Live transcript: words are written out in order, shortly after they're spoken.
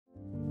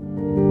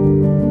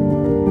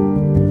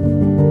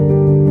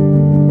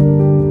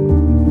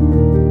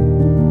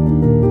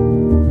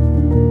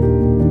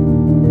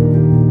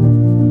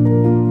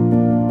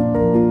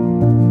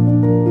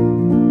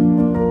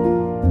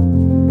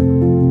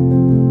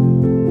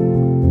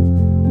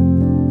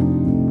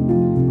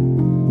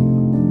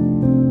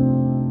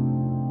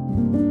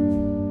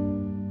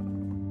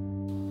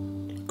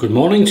Good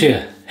morning to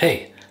you.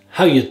 Hey,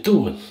 how you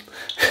doing?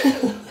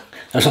 I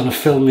was on a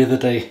film the other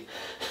day.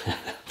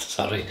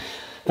 Sorry.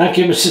 Thank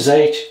you, Mrs.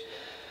 H.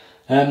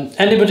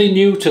 Anybody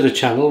new to the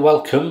channel,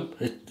 welcome.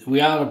 I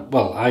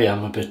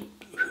am a bit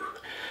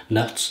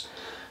nuts,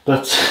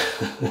 but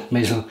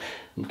may as well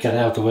get it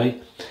out of the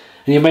way.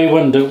 And you may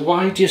wonder,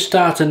 why do you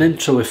start an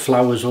intro with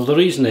flowers? Well, the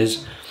reason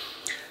is,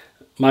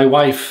 my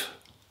wife,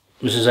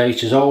 Mrs.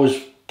 H, has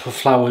always put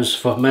flowers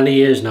for many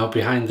years now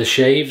behind the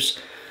shaves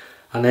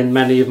and in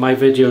many of my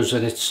videos,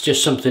 and it's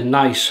just something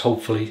nice,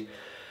 hopefully,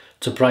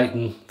 to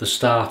brighten the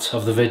start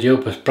of the video,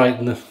 but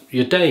brighten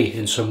your day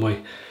in some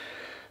way.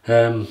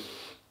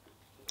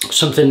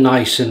 Something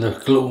nice in the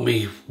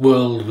gloomy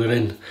world we're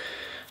in,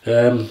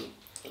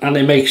 and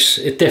it makes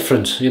it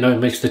different, you know, it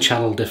makes the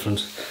channel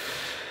different.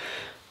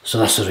 So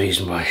that's the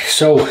reason why.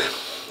 So,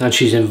 and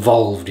she's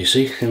involved, you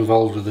see,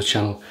 involved with the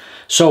channel.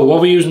 So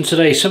what we're using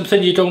today,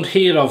 something you don't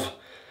hear of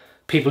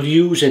people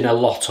using a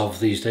lot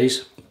of these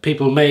days.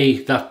 People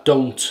that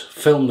don't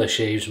film their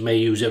shaves may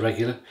use it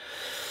regular,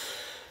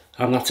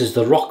 and that is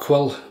the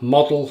Rockwell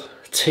Model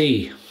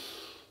T.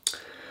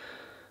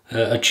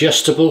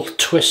 Adjustable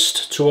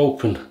twist to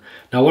open.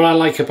 Now what I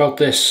like about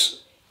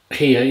this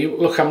here, you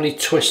look how many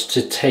twists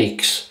it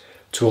takes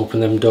to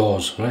open them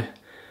doors, right?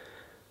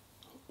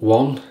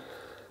 1,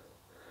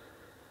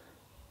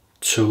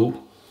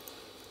 2,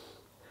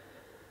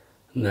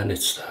 and then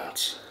it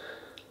starts.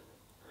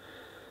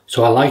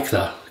 So I like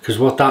that, because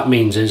what that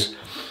means is,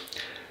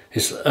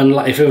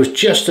 unlike if it was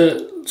just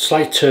a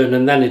slight turn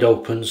and then it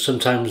opens,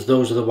 sometimes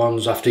those are the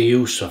ones after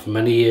use of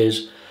many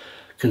years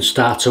can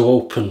start to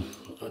open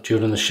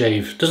during the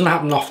shave. It doesn't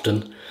happen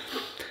often,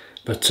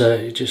 but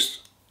you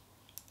just,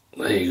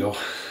 there you go,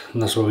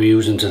 and that's what we're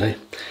using today.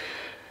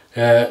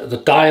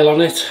 The dial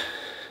on it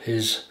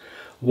is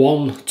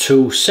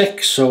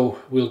 126, so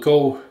we'll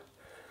go,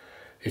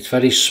 it's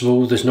very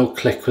smooth, there's no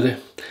click with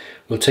it.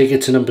 We'll take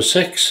it to number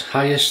 6,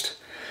 highest,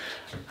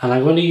 and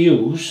I'm going to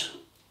use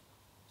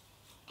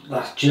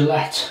that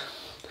Gillette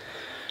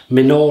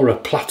Minora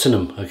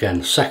Platinum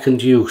again,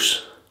 second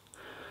use.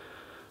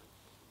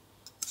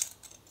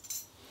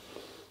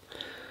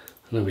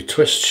 And then we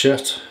twist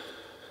shut,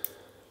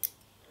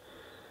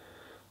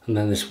 and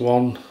then this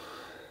 1,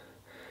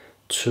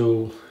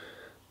 2,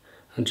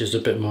 and just a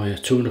bit more here,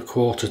 2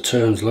 1/4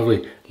 turns,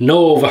 lovely.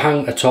 No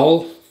overhang at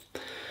all,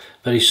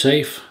 very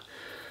safe.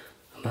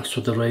 And that's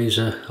what the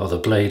razor, or the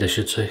blade I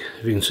should say,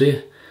 if you can see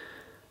it,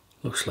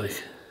 looks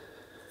like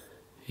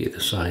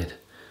either side.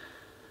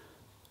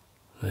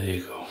 There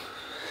you go.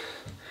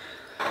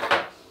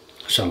 I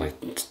sound like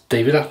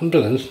David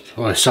Attenborough,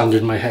 or I sound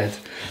in my head.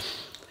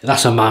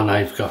 That's a man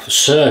I've got,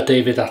 Sir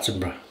David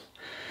Attenborough.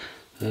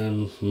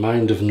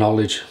 Mind of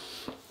knowledge.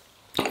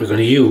 We're going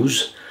to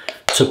use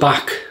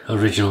Tabac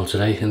Original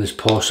today in this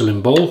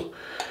porcelain bowl,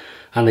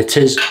 and it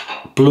is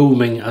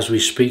blooming as we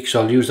speak,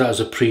 so I'll use that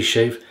as a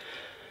pre-shave.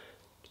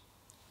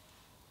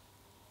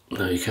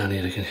 No, you can't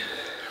hear it, can you?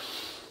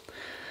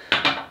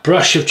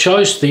 Brush of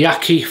choice, the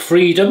Yaqi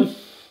Freedom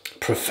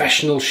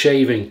Professional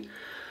Shaving.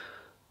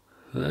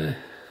 There.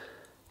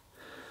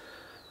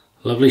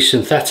 Lovely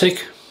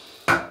synthetic.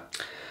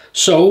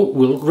 So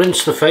we'll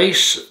rinse the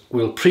face,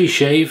 we'll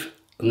pre-shave,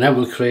 and then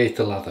we'll create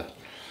the lather.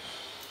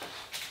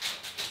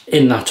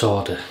 In that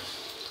order.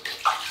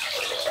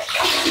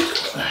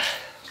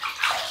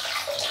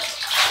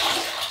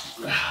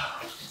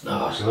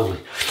 Oh, it's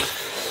lovely.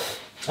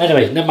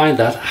 Anyway, never mind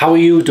that. How are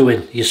you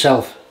doing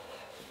yourself?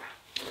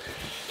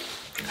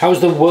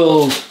 How's the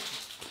world?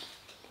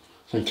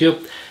 Thank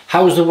you.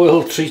 How's the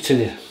world treating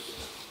you?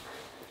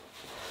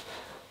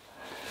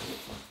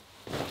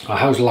 Or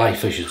how's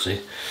life, I should say.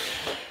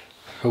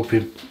 Hope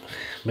you're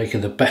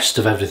making the best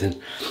of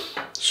everything.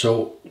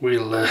 So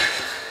we'll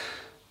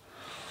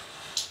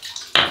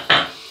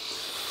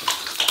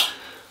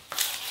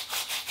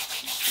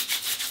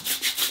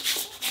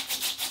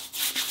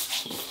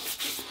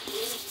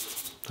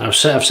I've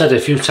said it a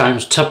few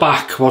times,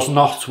 Tabac was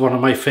not one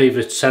of my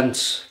favourite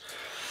scents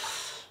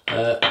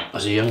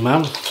as a young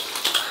man.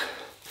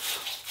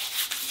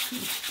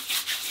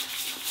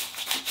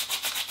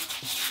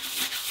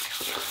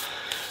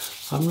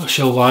 I'm not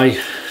sure why.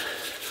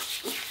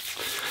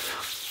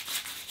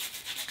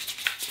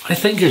 I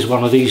think it's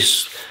one of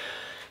these,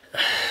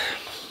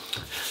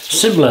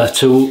 similar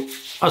to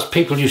as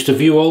people used to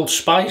view Old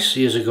Spice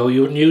years ago.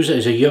 You wouldn't use it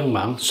as a young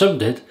man. Some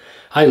did.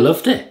 I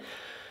loved it.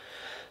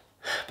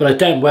 But I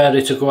didn't wear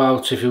it to go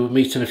out if you were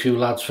meeting a few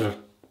lads for a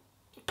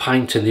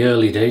pint in the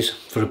early days,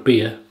 for a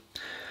beer.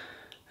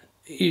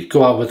 You'd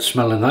go out with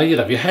smelling that, you'd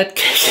have your head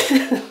kicked.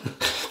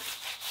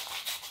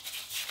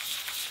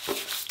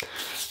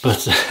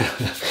 But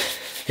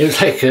it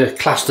was like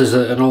classed as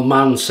an old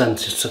man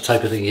scent, it's the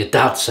type of thing, your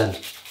dad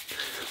scent.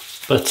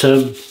 But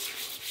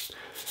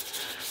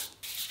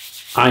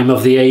I'm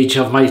of the age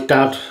of my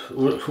dad,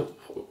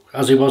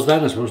 as he was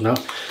then, I suppose now.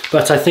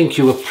 But I think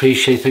you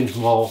appreciate things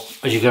more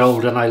as you get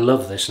older, and I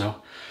love this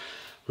now.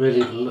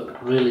 Really,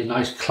 really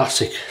nice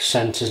classic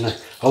scent, isn't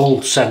it?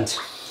 Old scent.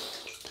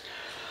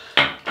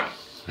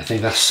 I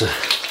think that's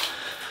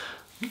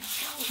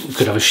you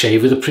could have a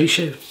shave with a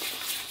pre-shave.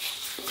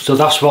 So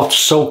that's what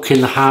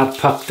soaking the hard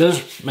puck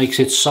does, makes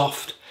it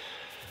soft,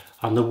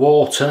 and the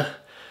water,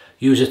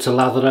 use it to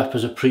lather up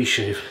as a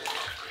pre-shave.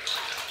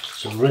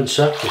 So rinse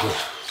up with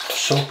the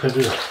soap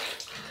everywhere.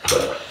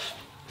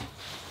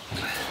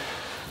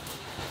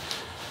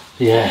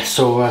 Yeah,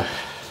 so we're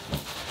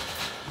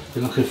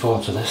looking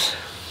forward to this.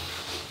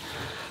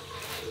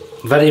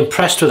 I'm very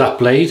impressed with that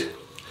blade.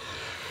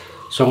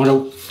 So I'm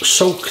going to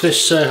soak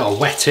this, or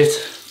wet it,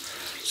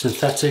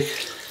 synthetic.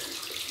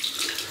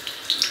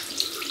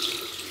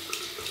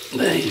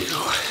 There you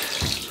go.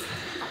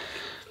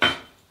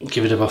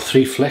 Give it about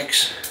 3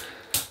 flicks.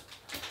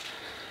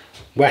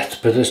 Wet,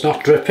 but it's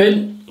not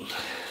dripping.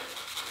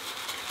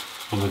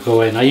 And we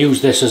go in. I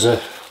use this as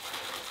a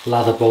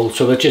lather bowl,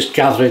 so we're just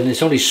gathering.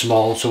 It's only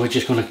small, so we're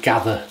just going to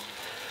gather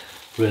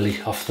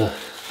really off the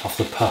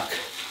puck.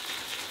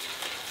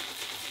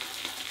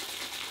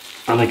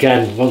 And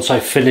again, once I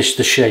finish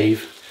the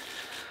shave,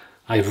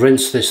 I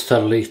rinse this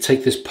thoroughly,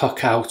 take this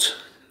puck out,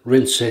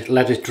 rinse it,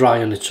 let it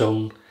dry on its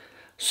own.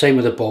 Same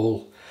with the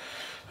bowl,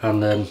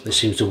 and it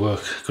seems to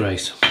work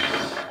great.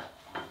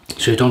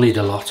 So you don't need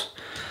a lot,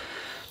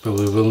 but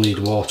we will need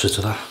water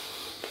to that.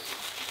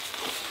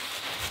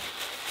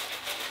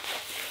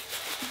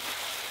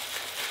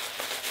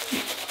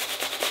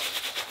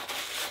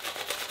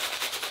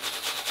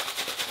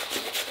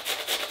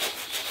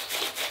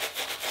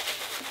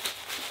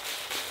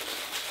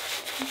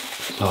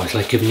 Oh, it's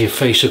like giving your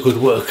face a good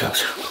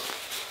workout.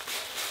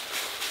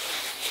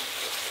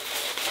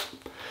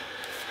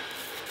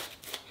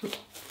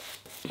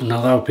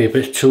 Now that would be a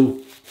bit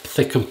too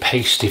thick and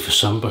pasty for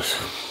some, but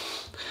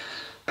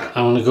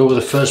I'm going to go with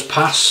the first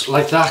pass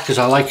like that because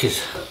I like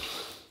it.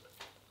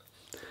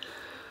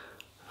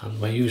 And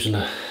we're using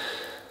a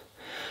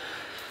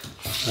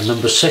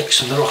number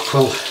 6 of the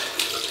Rockwell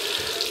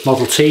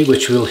Model T,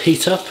 which we'll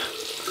heat up.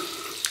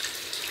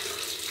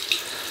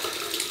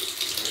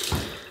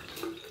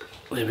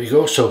 There we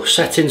go, so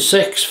setting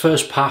 6,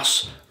 first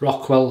pass,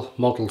 Rockwell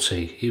Model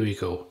T. Here we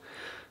go.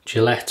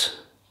 Gillette.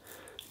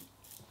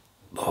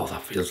 Oh,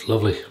 that feels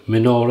lovely.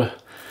 Minora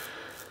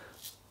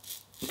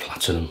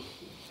Platinum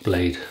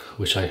blade,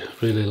 which I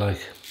really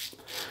like.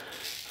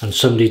 And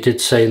somebody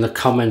did say in the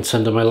comments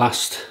under my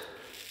last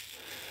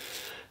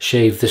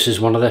shave, this is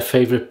one of their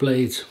favourite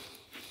blades.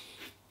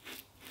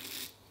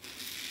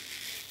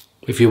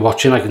 If you're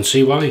watching, I can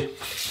see why.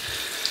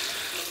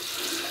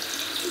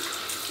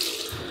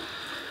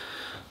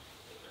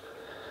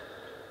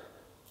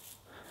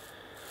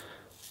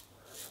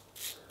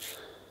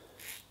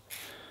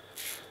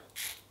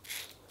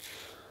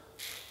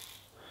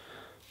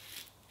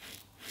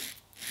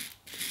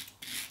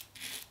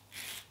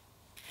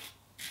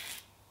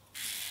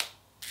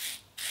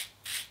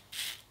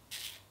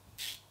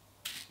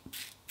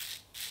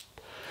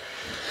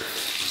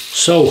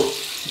 So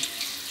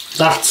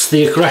that's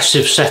the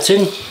aggressive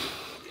setting.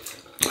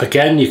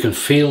 Again, you can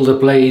feel the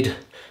blade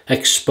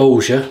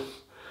exposure.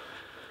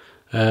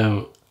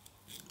 The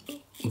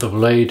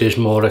blade is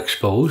more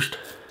exposed.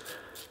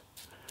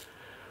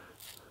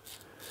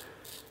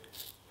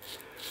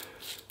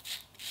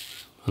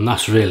 And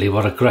that's really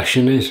what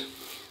aggression is.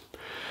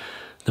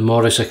 The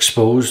more it's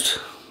exposed,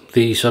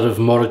 the sort of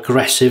more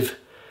aggressive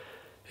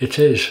it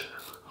is,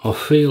 or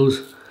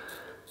feels,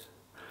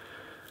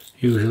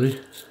 usually.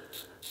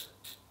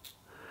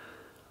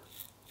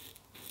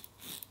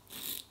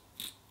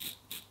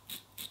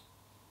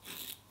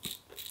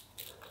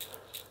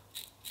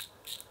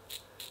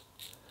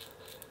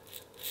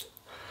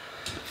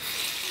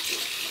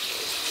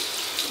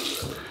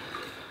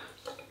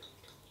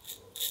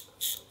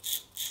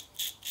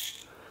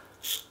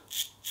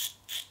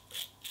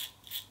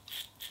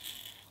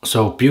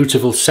 So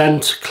beautiful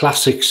scent,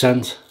 classic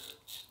scent.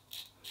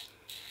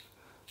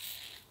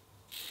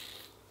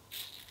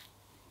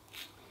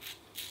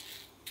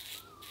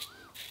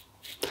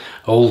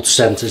 Old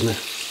scent, isn't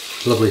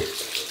it? Lovely.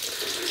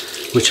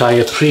 Which I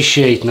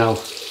appreciate now.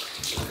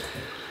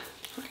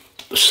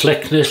 The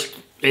slickness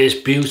is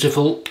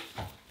beautiful.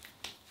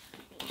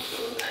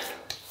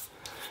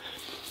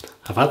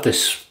 I've had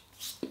this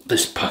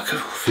pack a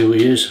few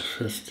years.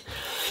 It's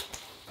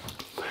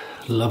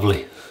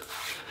lovely.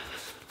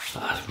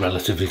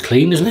 Relatively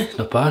clean, isn't it?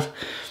 Not bad.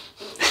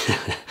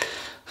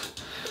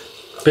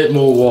 Bit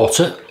more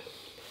water.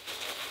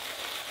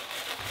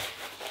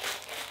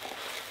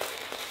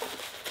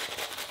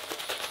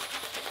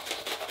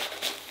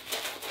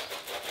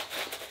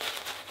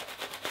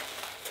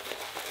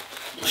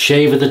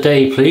 Shave of the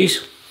day,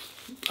 please.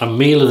 And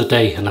meal of the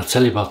day, and I'll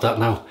tell you about that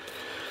now.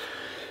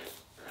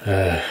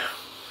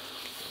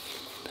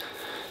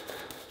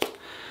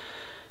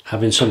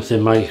 Having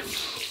something my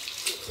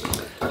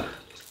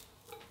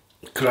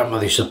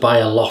grandmother used to buy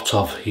a lot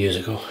of years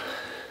ago.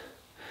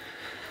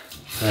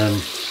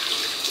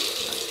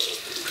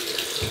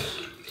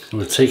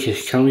 We'll take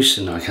it. Can we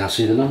see? No, I can't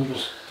see the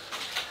numbers.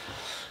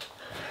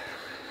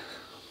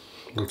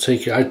 We'll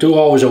take it. I do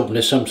always open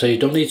it. Some say you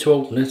don't need to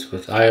open it,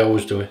 but I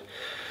always do it.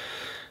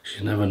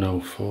 You never know.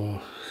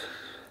 4.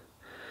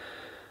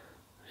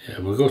 Yeah,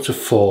 we'll go to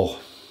 4.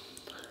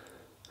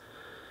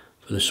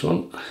 for this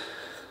one.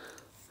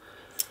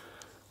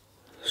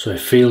 So it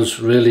feels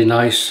really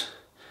nice,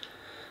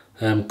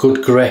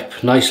 good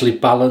grip, nicely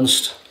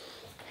balanced.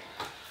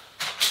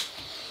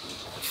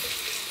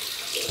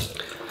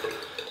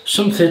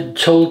 Something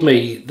told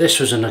me this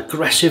was an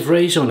aggressive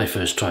razor when I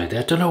first tried it.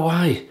 I don't know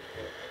why.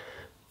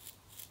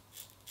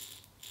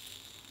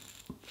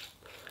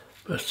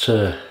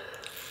 But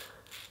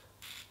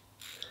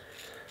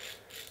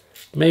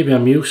maybe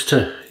I'm used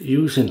to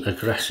using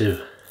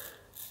aggressive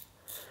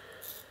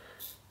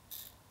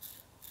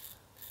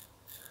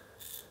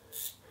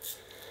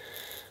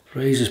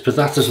razors, but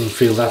that doesn't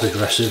feel that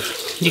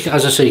aggressive. You can,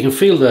 as I say, you can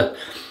feel the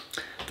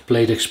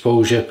blade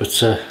exposure,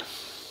 but you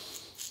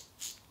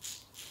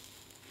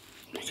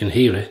can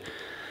hear it.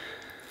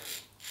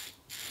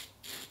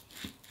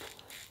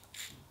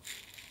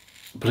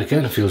 But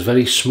again, it feels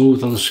very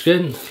smooth on the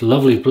skin.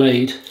 Lovely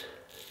blade.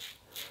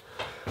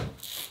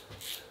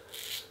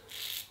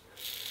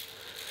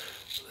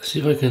 Let's see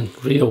if I can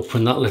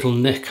reopen that little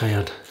nick I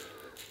had.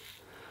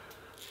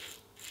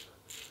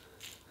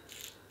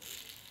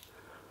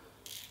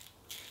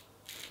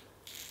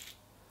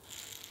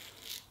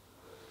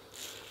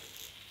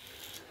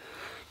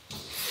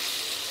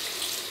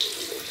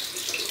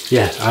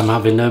 Yeah, I'm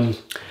having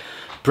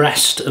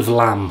breast of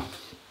lamb.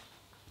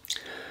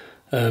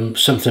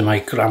 Something my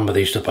grandmother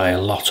used to buy a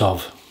lot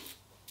of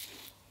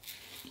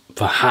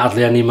for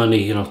hardly any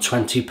money, you know,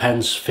 20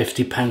 pence,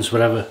 50 pence,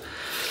 whatever.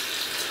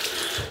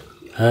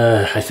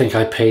 I think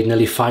I paid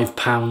nearly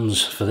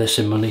 £5 for this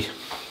in money.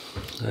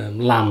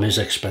 Lamb is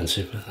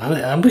expensive,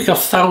 and we got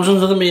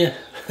thousands of them here.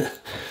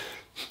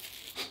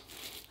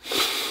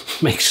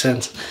 Makes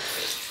sense.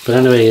 But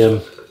anyway,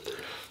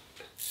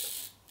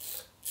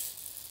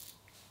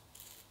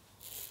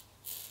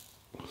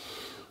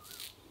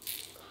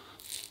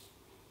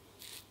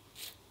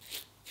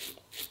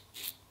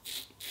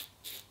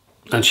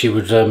 and she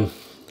would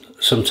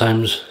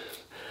sometimes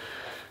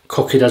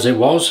cook it as it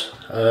was,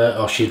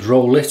 or she'd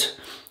roll it,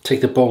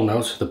 take the bone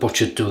out, the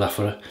butcher'd do that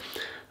for her,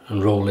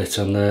 and roll it,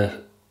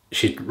 and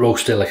she'd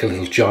roast it like a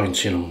little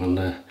joint, you know,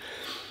 and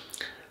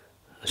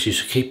she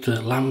used to keep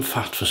the lamb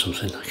fat for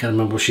something. I can't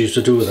remember what she used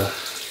to do with that.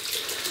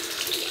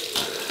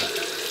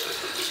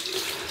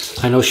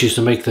 I know she used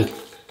to make the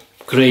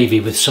gravy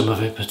with some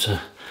of it, but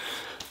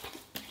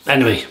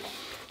anyway.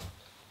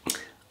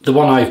 The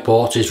one I've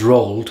bought is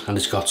rolled, and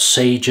it's got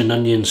sage and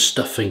onion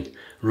stuffing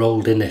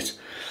rolled in it.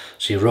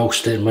 So you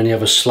roast it, and when you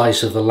have a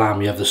slice of the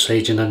lamb, you have the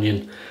sage and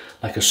onion,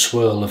 like a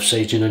swirl of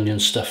sage and onion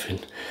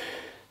stuffing.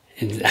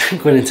 I'm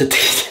going into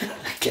detail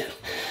again.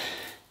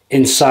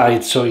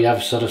 Inside, so you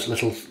have sort of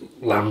little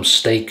lamb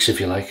steaks, if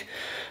you like.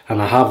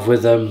 And I have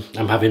with I'm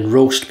having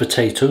roast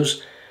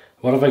potatoes.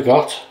 What have I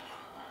got?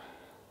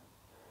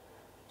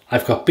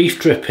 I've got beef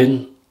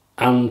dripping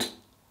and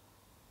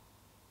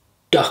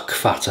duck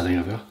fat, I think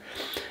I've got.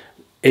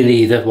 In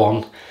either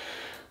one.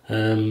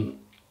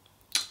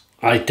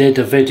 I did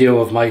a video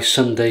of my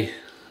Sunday,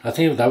 I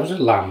think that was a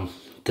lamb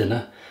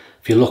dinner.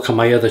 If you look on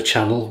my other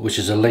channel, which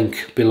is a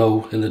link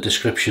below in the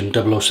description,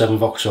 007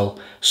 Vauxhall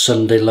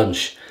Sunday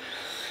lunch,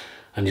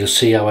 and you'll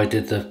see how I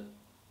did the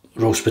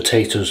roast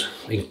potatoes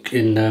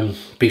in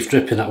beef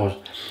dripping. That was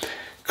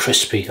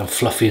crispy and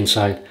fluffy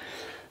inside.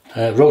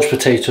 Roast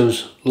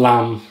potatoes,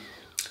 lamb,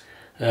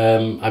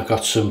 I've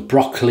got some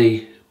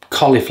broccoli,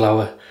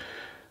 cauliflower,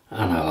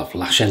 and I'll have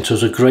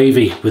lashentos of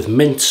gravy with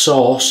mint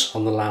sauce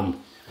on the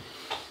lamb.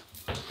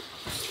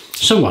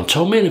 Someone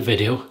told me in a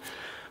video,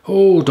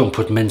 oh, don't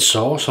put mint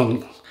sauce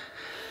on.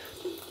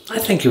 I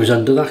think it was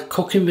under that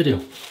cooking video.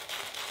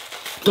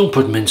 Don't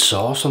put mint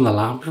sauce on the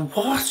lamb.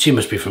 What? She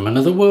must be from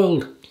another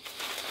world.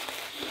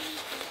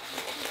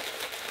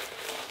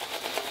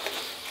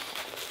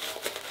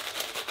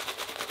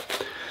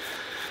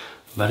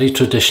 Very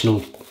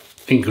traditional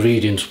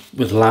ingredients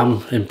with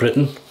lamb in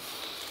Britain.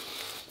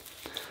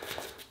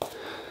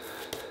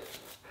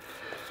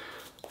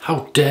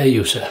 How dare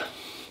you, sir?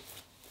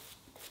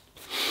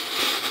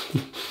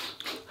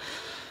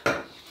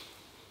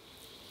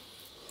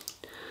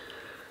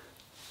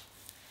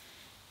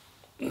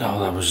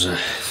 No,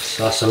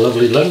 that's a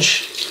lovely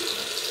lunch.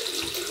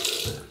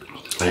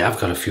 I have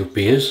got a few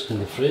beers in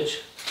the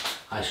fridge,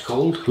 ice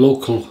cold,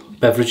 local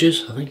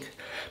beverages. I think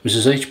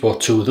Mrs H bought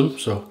 2 of them,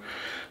 so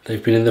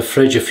they've been in the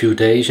fridge a few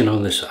days, you know,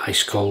 in this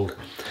ice cold.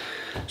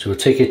 So we'll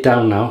take it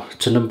down now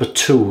to number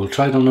 2. We'll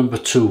try it on number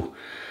 2.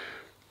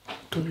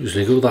 Don't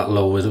usually go that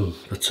low with them,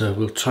 but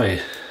we'll try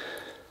it.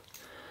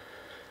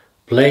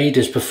 Blade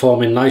is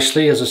performing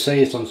nicely, as I say,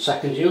 it's on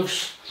second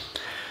use.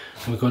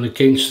 And we're going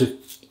against the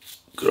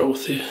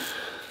growth here.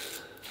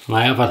 And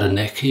I have had a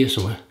neck here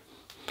somewhere.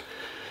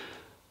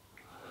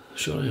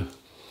 Sure I have.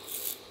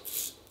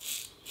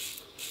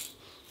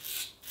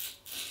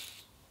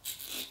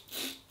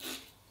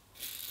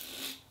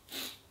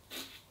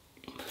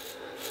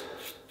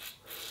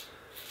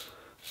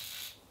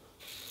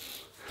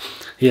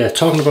 Yeah,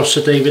 talking about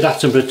Sir David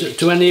Attenborough,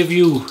 do any of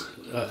you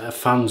are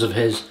fans of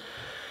his,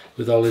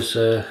 with all his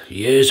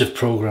years of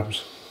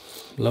programmes?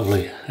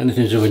 Lovely.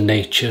 Anything to do with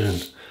nature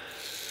and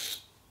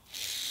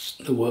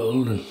the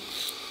world. And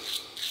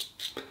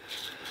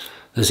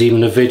There's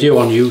even a video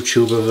on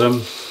YouTube of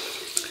him.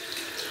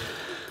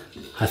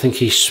 I think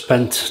he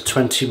spent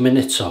 20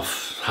 minutes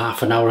off,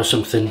 half an hour or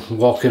something,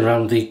 walking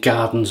around the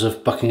gardens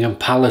of Buckingham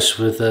Palace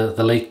with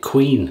the late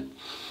Queen.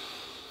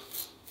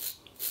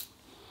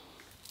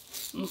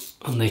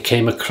 And they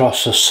came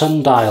across a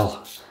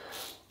sundial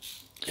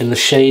in the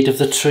shade of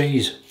the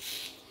trees.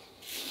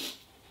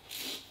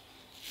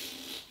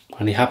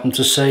 And he happened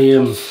to say,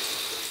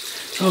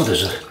 oh,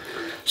 there's a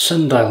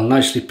sundial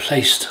nicely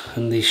placed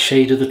in the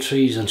shade of the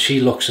trees. And she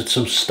looks at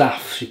some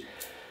staff.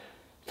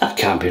 That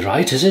can't be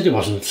right, is it? It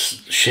wasn't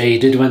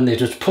shaded when they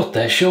just put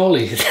there,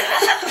 surely.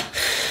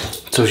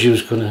 So she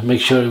was going to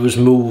make sure it was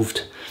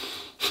moved.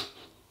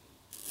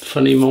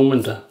 Funny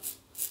moment there.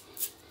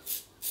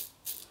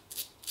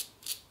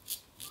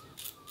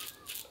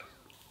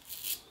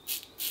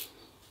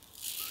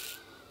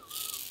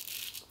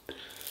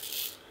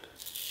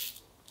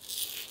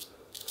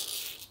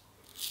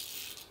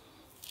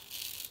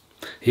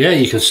 Yeah,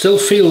 you can still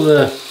feel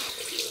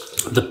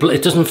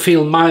it doesn't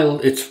feel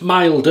mild. It's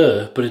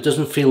milder, but it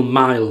doesn't feel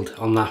mild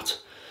on that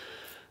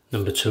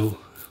number 2,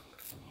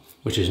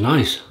 which is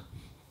nice.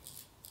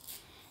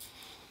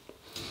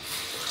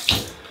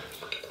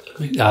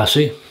 Ah,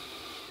 see.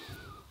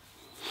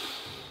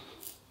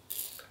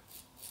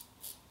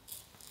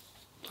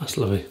 That's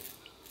lovely.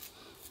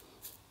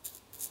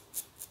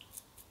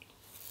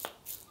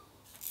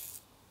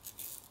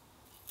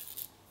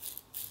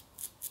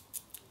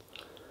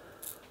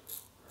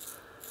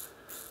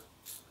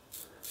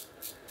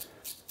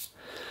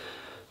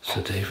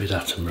 Sir David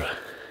Attenborough.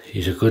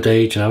 He's a good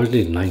age now, isn't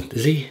he?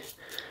 90.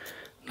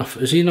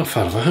 Is he not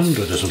far of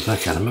 100 or something? I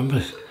can't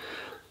remember.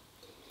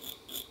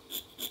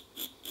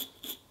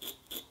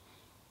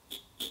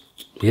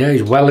 Yeah,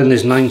 he's well in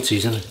his 90s,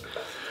 isn't he?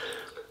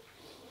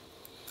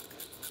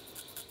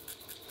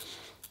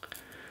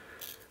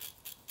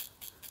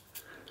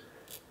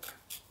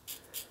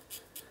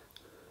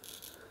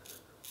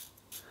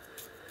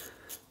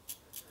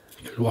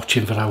 You could watch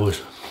him for hours.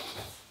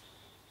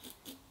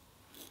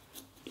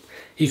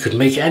 He could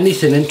make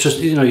anything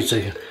interesting, you know, you'd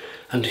say,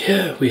 and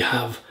here we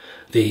have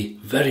the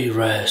very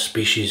rare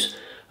species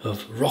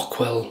of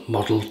Rockwell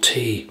Model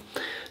T.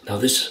 Now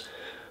this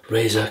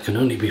razor can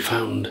only be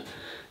found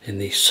in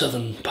the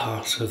southern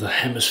part of the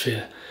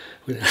hemisphere.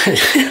 It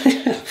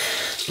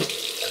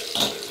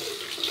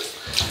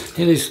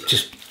is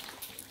just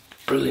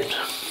brilliant.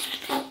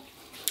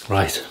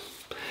 Right,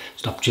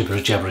 stop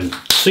jibber-jabbering.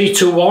 3,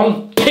 2,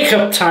 1, pick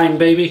up time,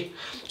 baby.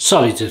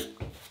 Sorry to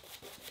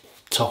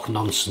talk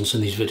nonsense in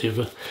these videos,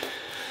 but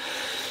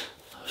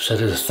I've said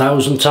it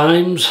 1,000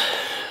 times.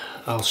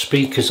 I'll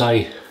speak as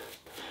I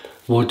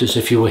would as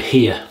if you were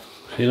here.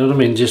 You know what I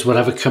mean? Just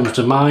whatever comes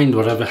to mind,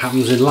 whatever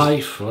happens in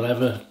life,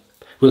 whatever.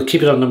 We'll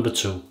keep it on number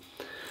 2.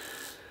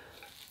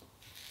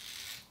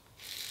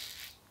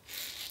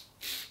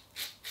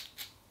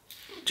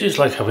 Just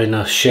like having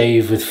a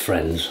shave with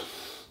friends.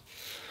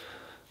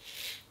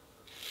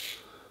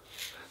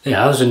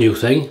 Yeah, there's a new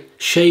thing.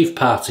 Shave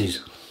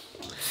parties.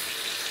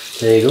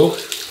 There you go.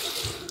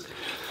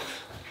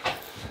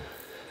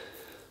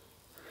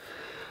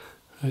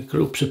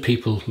 Groups of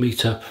people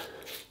meet up,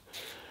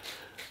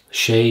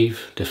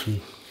 shave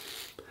different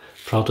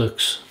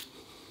products,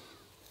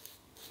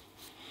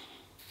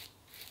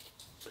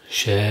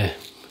 share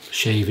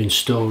shaving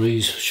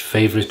stories,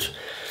 favourite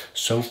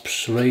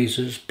soaps,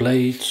 razors,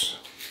 blades,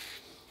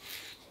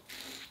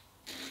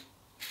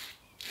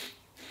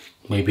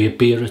 maybe a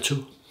beer or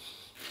two.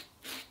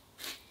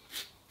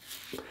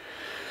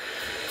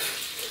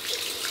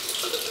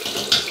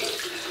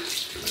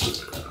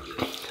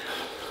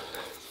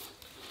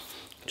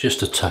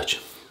 Just a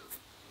touch.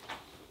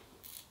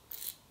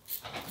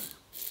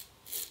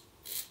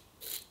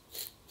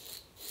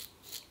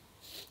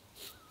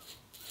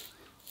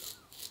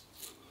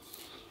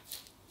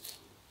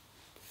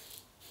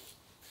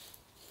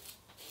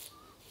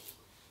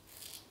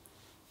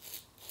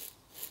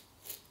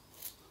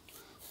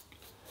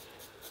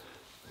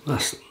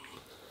 That's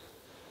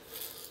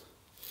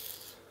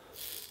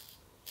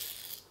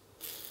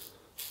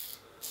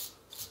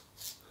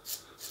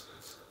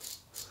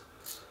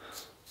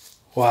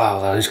wow,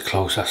 that is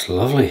close, that's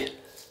lovely.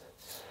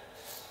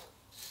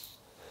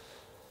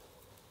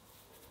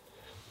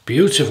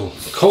 Beautiful.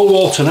 Cold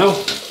water now.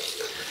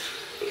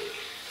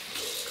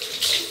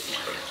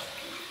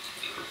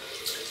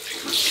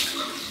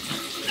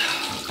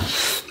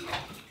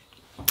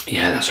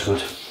 Yeah, that's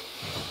good.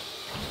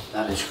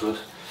 That is good.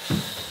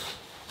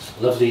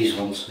 Love these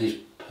ones, these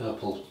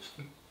purple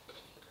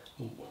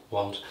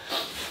ones.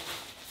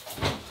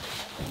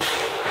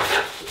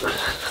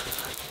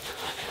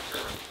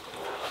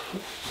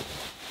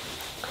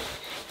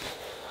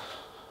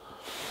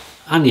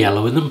 And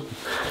yellow in them.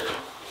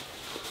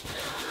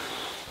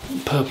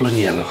 Purple and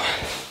yellow.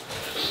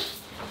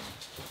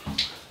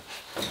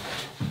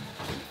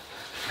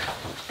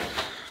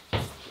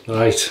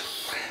 Right.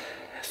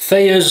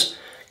 Thayer's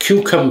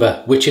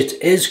cucumber, which it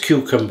is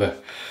cucumber.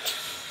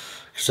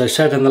 As I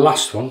said in the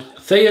last one,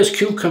 Thayer's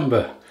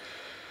cucumber.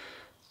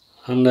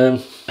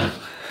 And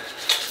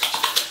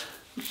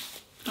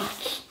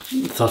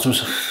thought it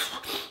was,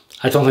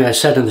 I don't think I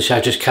said in the show,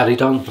 I just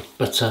carried on,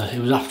 but it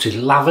was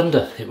absolutely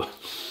lavender. It was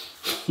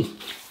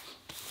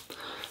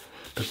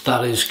but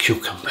that is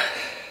cucumber.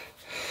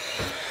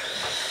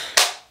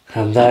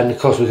 And then of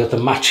course we got the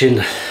matching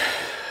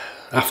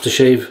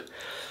aftershave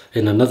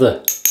in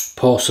another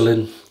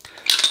porcelain,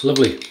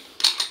 lovely,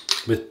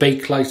 with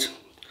bakelite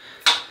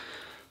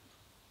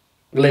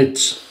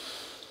lids.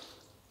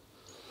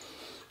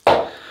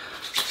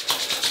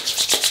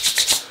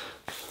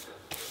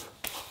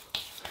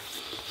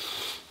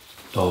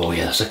 Oh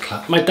yeah, that's a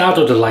clap. My dad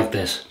would have liked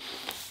this.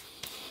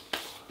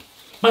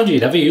 Mind you, he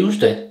never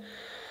used it,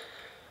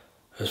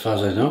 as far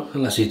as I know,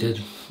 unless he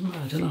did.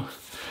 I don't know.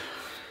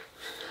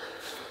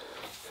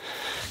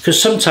 Because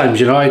sometimes,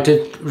 you know, I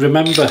did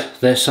remember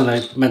this, and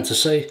I meant to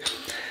say,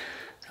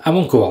 I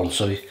won't go on,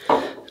 sorry,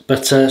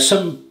 but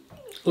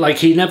like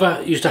he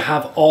never used to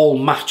have all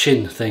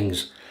matching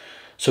things.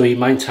 So he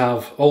might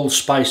have Old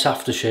Spice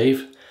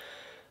aftershave,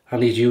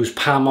 and he'd use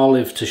palm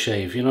olive to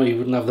shave. You know, he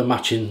wouldn't have the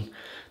matching.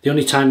 The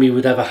only time he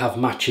would ever have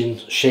matching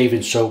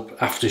shaving soap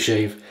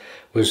aftershave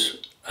was,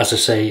 as I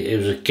say, it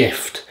was a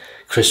gift,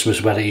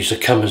 Christmas, where it used to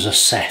come as a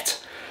set.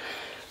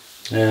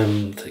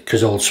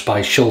 Because Old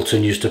Spice,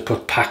 Shulton used to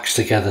put packs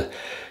together.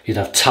 You'd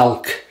have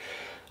talc,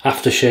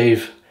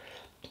 aftershave,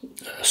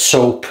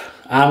 soap,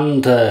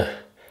 and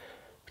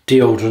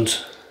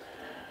deodorant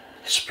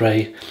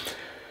spray.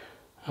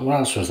 And what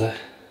else was there?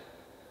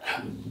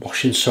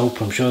 Washing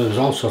soap, I'm sure there was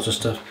all sorts of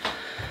stuff.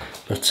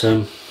 But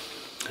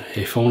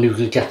if only we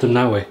could get them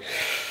that way.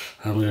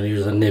 I'm going to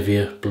use the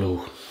Nivea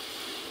blue.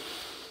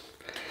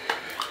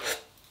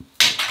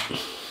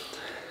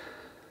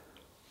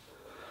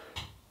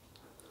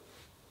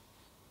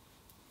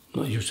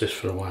 Not used this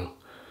for a while.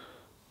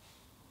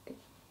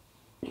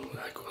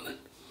 Right, go on then.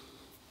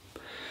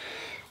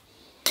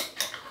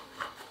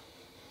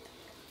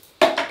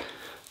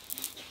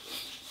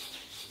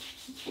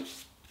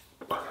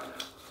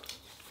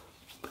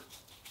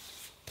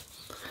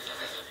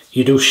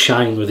 You do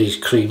shine with these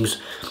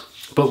creams,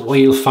 but what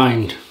you'll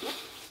find,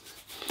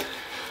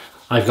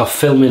 I've got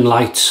filming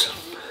lights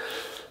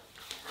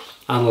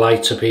and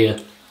lights up here,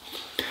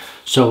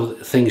 so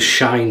things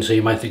shine, so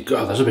you might think,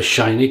 oh, that's a bit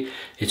shiny.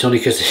 It's only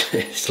because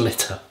it's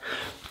lit up,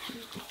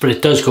 but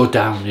it does go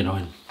down, you know.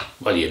 And,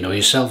 well, you know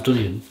yourself, don't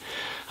you?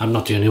 I'm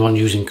not the only one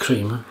using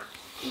cream.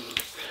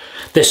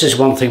 This is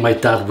one thing my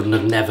dad wouldn't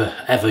have never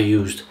ever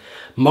used.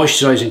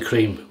 Moisturising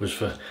cream was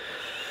for,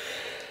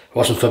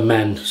 wasn't for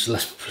men, so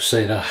let's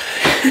say that.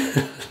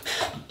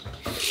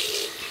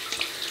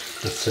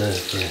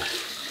 But yeah,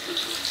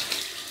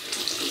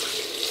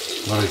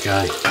 what a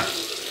guy.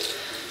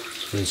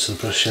 Let's rinse the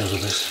brush out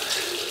of this.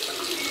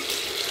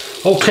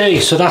 Okay,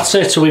 so that's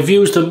it. So we've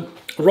used the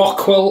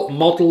Rockwell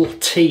Model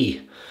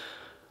T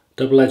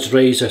double-edged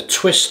razor,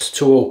 twist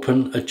to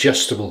open,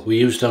 adjustable. We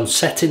used it on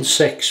setting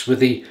 6 with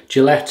the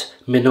Gillette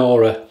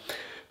Minora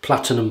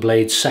platinum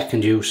blade,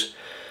 second use.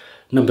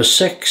 Number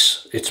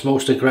 6, it's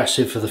most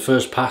aggressive for the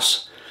first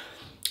pass.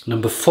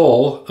 Number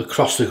 4,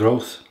 across the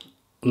growth.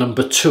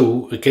 Number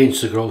 2,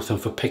 against the growth and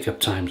for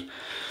pickup times.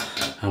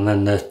 And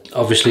then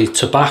obviously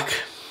Tabac,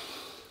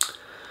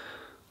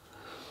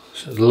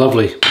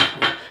 lovely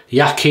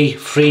Yaqi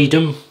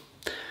Freedom,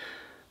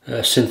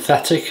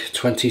 synthetic,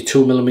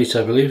 22mm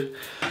I believe.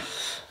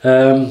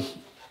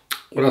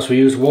 What else we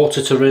used?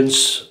 Water to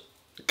rinse,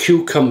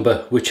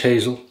 cucumber witch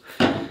hazel,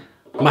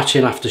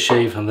 matching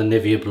aftershave, and the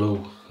Nivea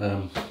blue,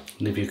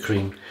 Nivea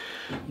cream,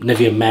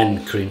 Nivea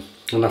men cream.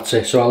 And that's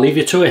it. So I'll leave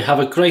you to it. Have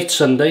a great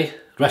Sunday,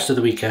 rest of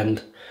the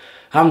weekend,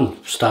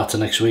 and start of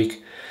next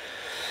week.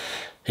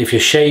 If you're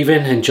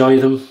shaving, enjoy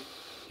them.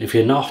 If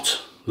you're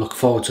not, look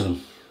forward to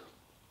them.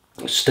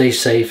 Stay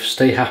safe,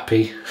 stay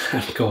happy,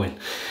 and going.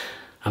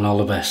 And all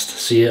the best.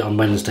 See you on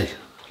Wednesday.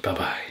 Bye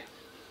bye.